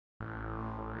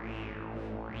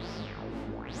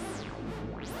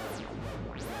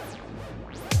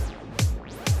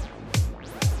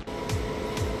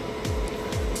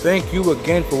Thank you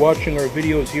again for watching our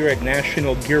videos here at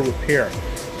National Gear Repair.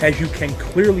 As you can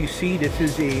clearly see, this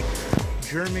is a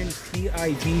German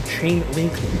PIV chain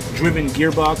link driven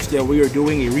gearbox that we are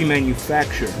doing a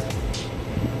remanufacture.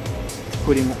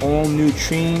 Putting all new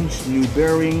chains, new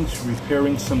bearings,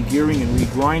 repairing some gearing and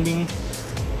regrinding,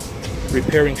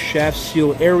 repairing shaft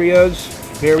seal areas,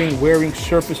 bearing wearing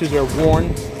surfaces are worn.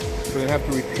 We're going to have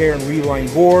to repair and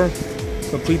reline bore,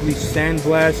 completely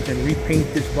sandblast and repaint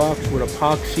this box with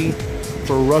epoxy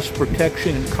for rust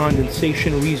protection and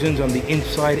condensation reasons on the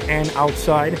inside and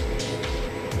outside.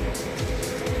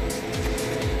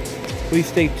 Please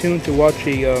stay tuned to watch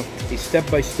a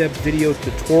step-by-step video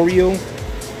tutorial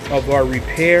of our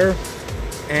repair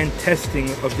and testing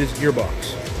of this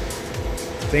gearbox.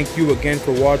 Thank you again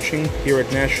for watching here at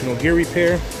National Gear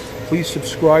Repair. Please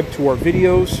subscribe to our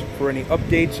videos for any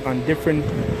updates on different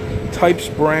types,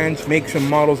 brands, makes, and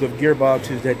models of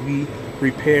gearboxes that we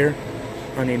repair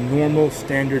on a normal,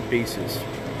 standard basis.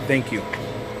 Thank you.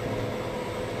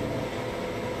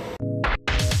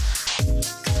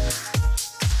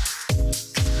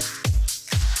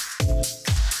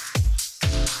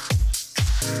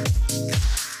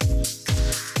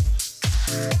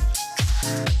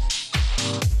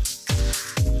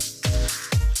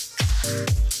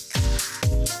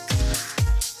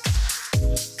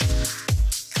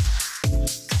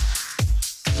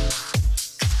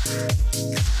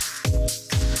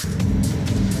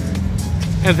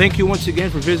 And thank you once again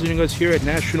for visiting us here at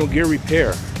National Gear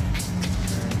Repair.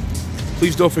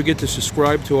 Please don't forget to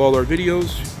subscribe to all our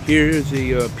videos. Here is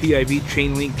a PIV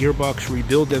chain link gearbox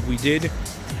rebuild that we did.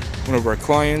 One of our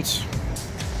clients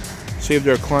saved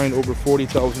our client over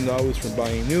 $40,000 from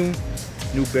buying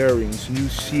new bearings, new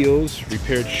seals,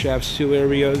 repaired shaft seal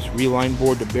areas, relined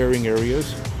board the bearing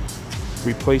areas,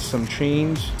 replaced some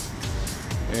chains,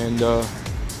 and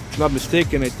if I'm not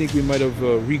mistaken, I think we might have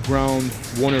reground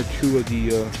one or two of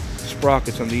the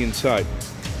sprockets on the inside.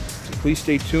 So please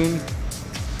stay tuned,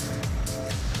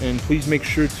 and please make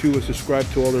sure to subscribe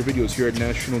to all our videos here at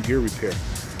National Gear Repair.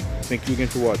 Thank you again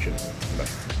for watching. Bye.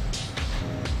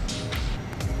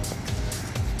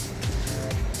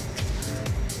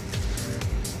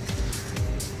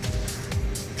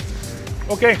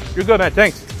 Okay, you're good, man.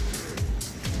 Thanks.